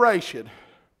declaration.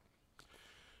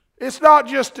 It's not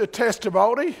just a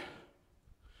testimony.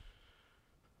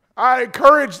 I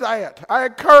encourage that. I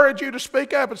encourage you to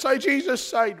speak up and say, Jesus,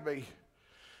 saved me.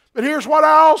 But here's what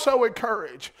I also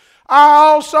encourage. I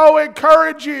also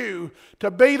encourage you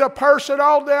to be the person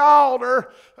on the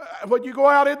altar when you go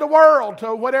out in the world.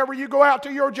 So whenever you go out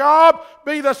to your job,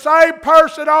 be the same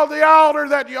person on the altar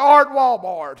that you are at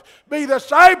Walmart. Be the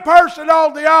same person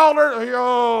on the altar.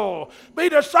 Be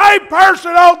the same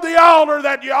person on the altar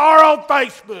that you are on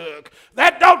Facebook.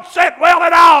 That don't sit well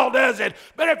at all, does it?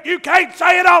 But if you can't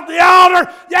say it on the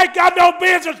altar, you ain't got no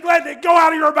business letting it go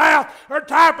out of your mouth or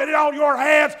typing it on your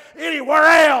hands anywhere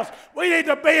else. We need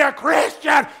to be a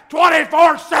Christian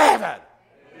 24/7.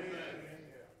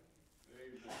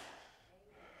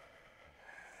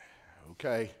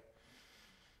 Okay.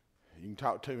 You can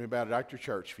talk to me about it at your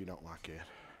church if you don't like it.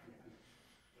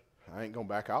 I ain't going to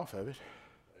back off of it.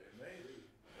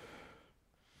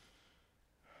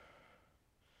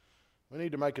 We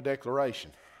need to make a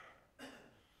declaration.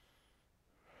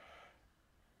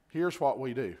 Here's what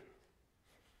we do.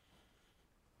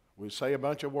 We say a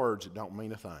bunch of words that don't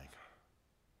mean a thing.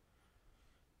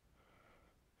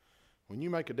 When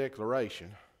you make a declaration,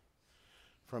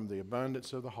 from the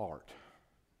abundance of the heart,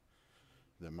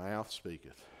 the mouth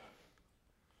speaketh.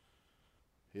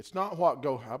 It's not what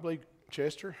I believe,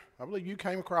 Chester, I believe you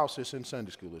came across this in Sunday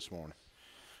school this morning.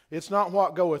 It's not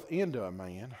what goeth into a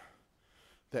man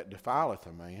that defileth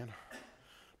a man,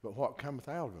 but what cometh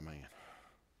out of a man.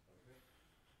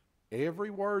 Every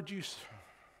word you...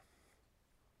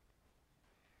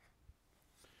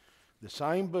 The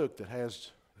same book that has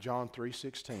John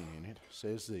 3:16 in it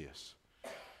says this: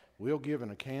 we'll give an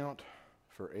account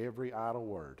for every idle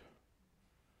word.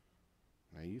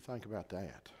 Now you think about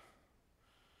that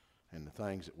and the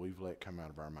things that we've let come out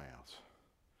of our mouths.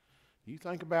 You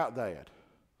think about that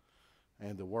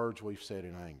and the words we've said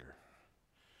in anger.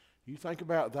 You think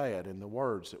about that and the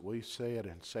words that we've said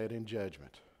and said in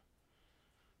judgment.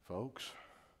 Folks,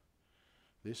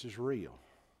 this is real.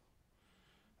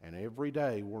 And every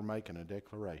day we're making a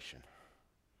declaration.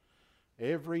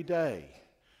 Every day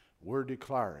we're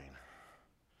declaring.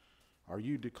 Are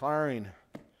you declaring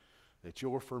that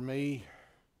you're for me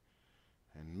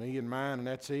and me and mine and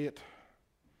that's it?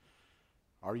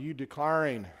 Are you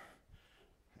declaring,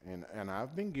 and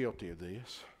I've been guilty of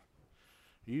this,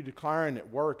 are you declaring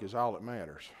that work is all that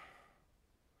matters?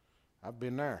 I've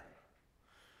been there.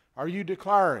 Are you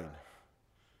declaring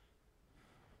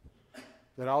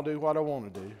that I'll do what I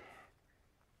want to do?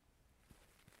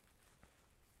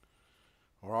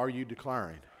 Or are you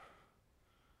declaring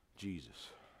Jesus?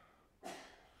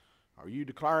 Are you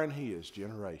declaring His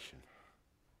generation?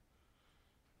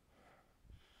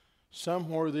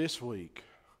 Somewhere this week,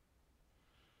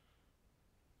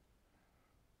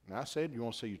 and I said you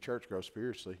want to see your church grow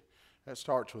spiritually. That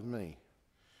starts with me.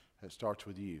 That starts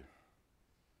with you.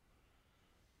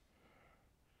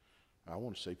 I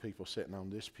want to see people sitting on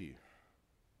this pew.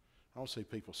 I want to see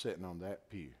people sitting on that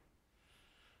pew.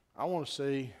 I want to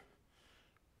see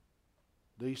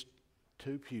these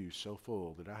two pews so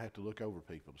full that I have to look over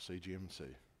people to see Jim and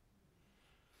Sue.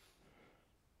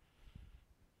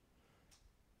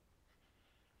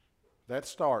 That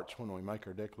starts when we make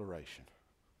our declaration.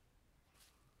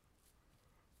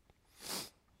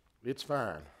 It's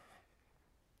fine.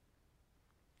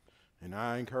 And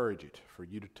I encourage it for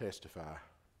you to testify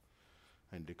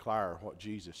and declare what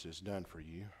Jesus has done for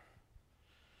you.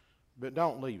 But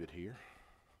don't leave it here.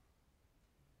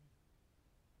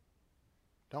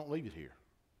 Don't leave it here.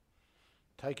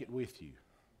 Take it with you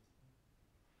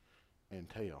and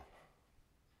tell.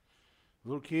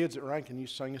 Little kids at Rankin, you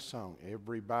sing a song.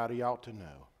 Everybody ought to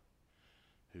know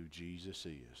who Jesus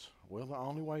is. Well, the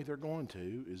only way they're going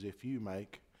to is if you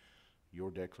make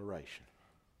your declaration.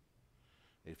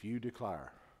 If you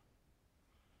declare.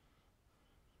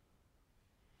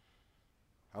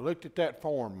 I looked at that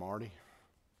form, Marty.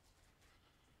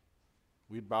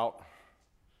 We'd bought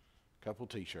a couple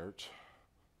T-shirts,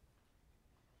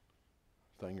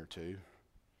 thing or two.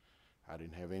 I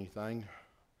didn't have anything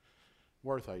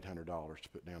worth $800 to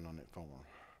put down on that form.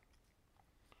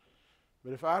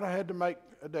 But if I'd have had to make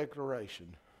a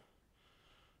declaration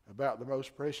about the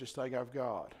most precious thing I've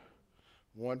got,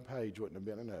 one page wouldn't have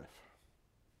been enough.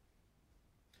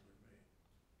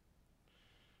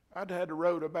 I'd have had to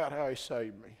wrote about how he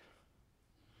saved me.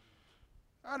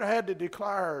 I'd have had to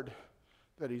declared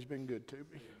that he's been good to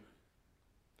me.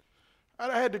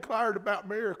 I'd have had declared about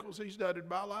miracles he's done in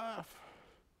my life.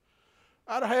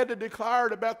 I'd have had to declare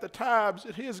about the times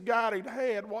that his guiding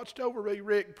hand watched over me,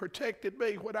 Rick, protected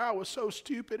me when I was so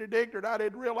stupid and ignorant I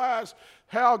didn't realize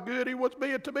how good he was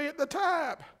being to me at the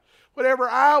time. Whenever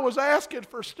I was asking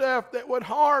for stuff that would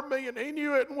harm me and he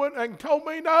knew it and told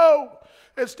me no,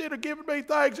 instead of giving me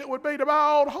things that would be to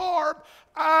my own harm,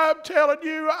 I'm telling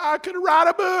you, I could write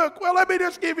a book. Well, let me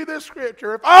just give you this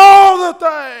scripture. If all the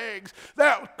things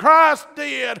that Christ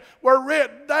did were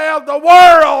written down, the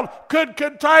world could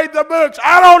contain the books.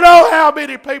 I don't know how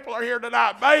many people are here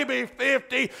tonight, maybe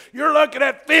 50. You're looking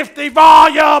at 50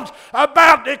 volumes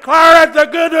about declaring the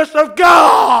goodness of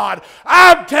God.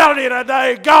 I'm telling you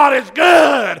today, God is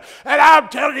good. And I'm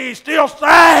telling you, he still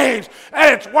saves.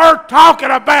 And it's worth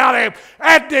talking about him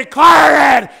and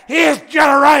declaring his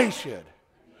generation.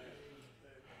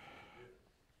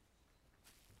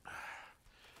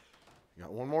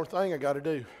 Got one more thing I got to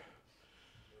do.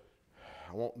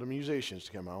 I want the musicians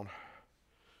to come on.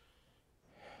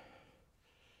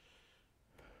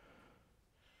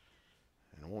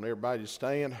 And I want everybody to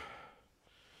stand.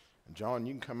 And John,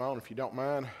 you can come on if you don't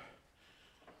mind.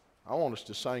 I want us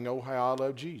to sing, "Oh, How I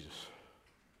Love Jesus."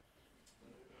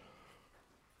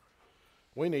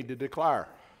 We need to declare.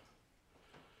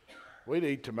 We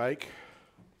need to make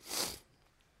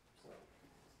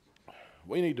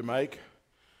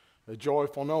a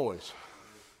joyful noise.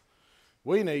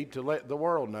 We need to let the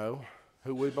world know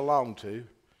who we belong to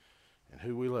and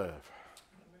who we love.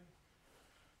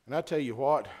 And I tell you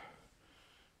what,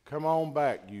 come on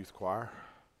back, youth choir.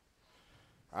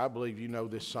 I believe you know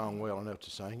this song well enough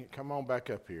to sing it. Come on back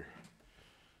up here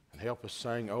and help us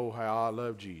sing, "Oh, How I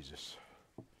Love Jesus."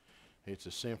 It's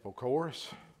a simple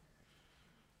chorus.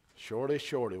 Shorty,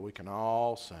 shorty, we can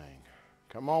all sing.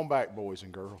 Come on back, boys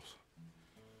and girls.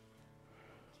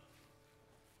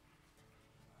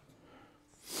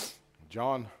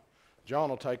 John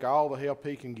will take all the help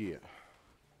he can get.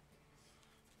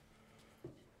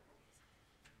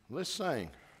 Let's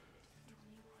sing.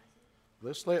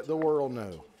 Let's let the world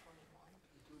know.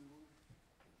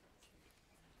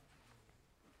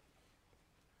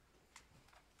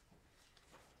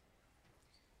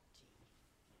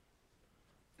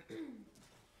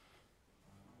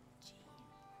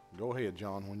 Go ahead,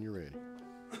 John, when you're ready.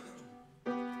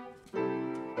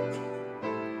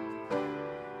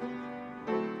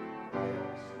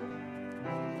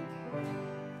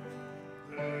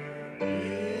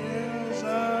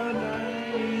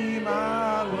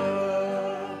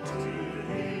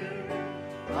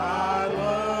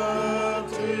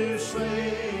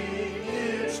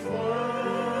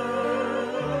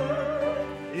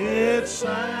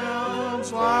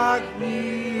 Sounds like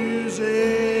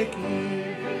music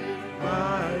in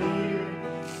my ear,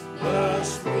 the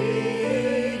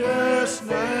sweetest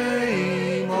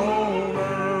name on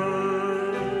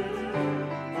earth.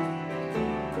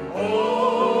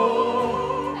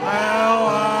 Oh, how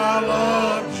I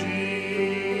love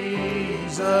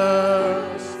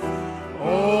Jesus.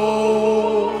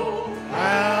 Oh,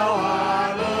 how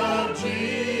I love Jesus.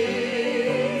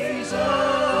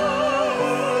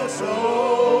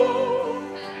 Oh,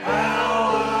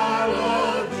 how I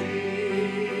love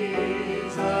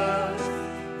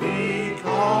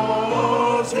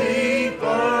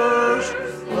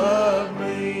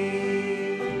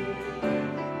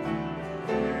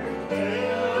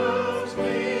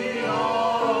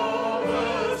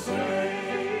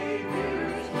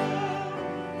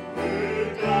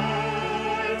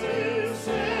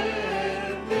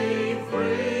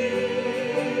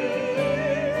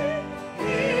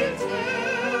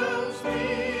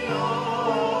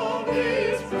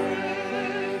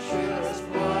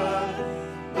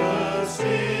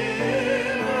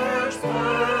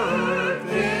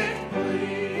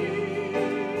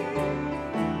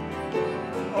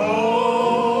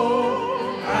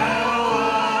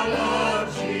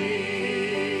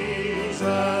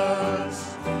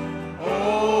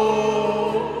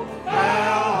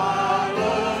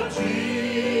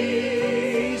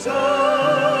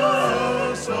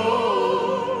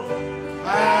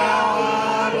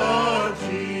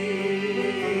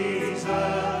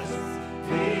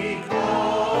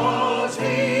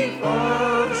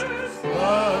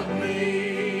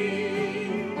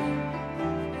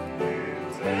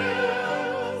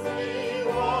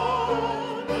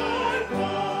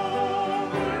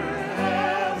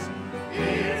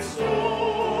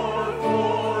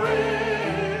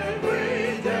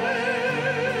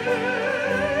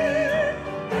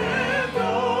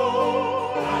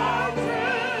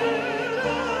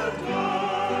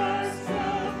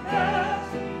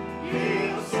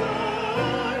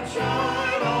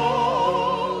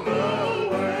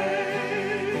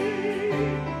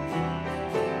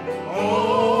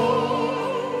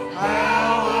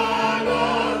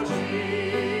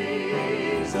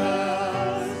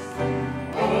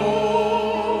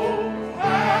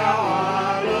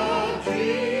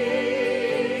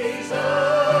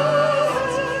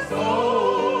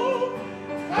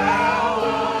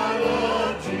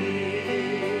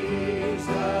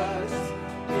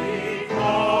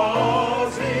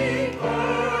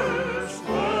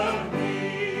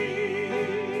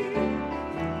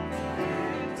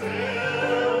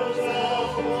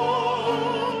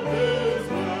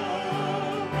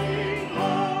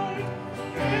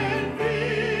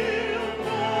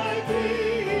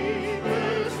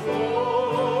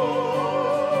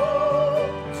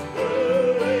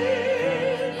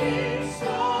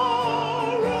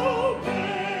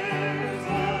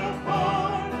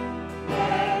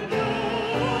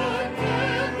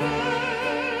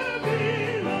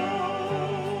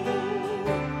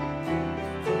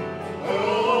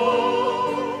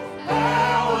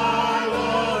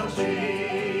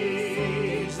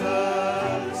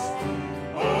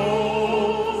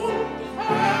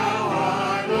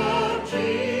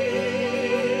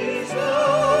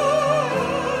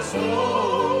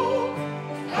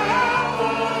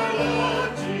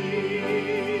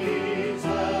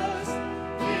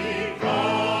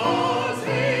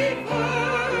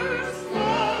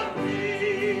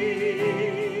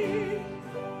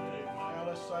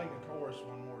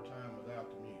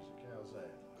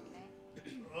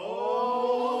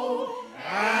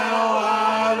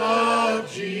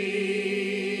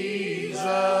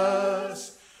Jesus.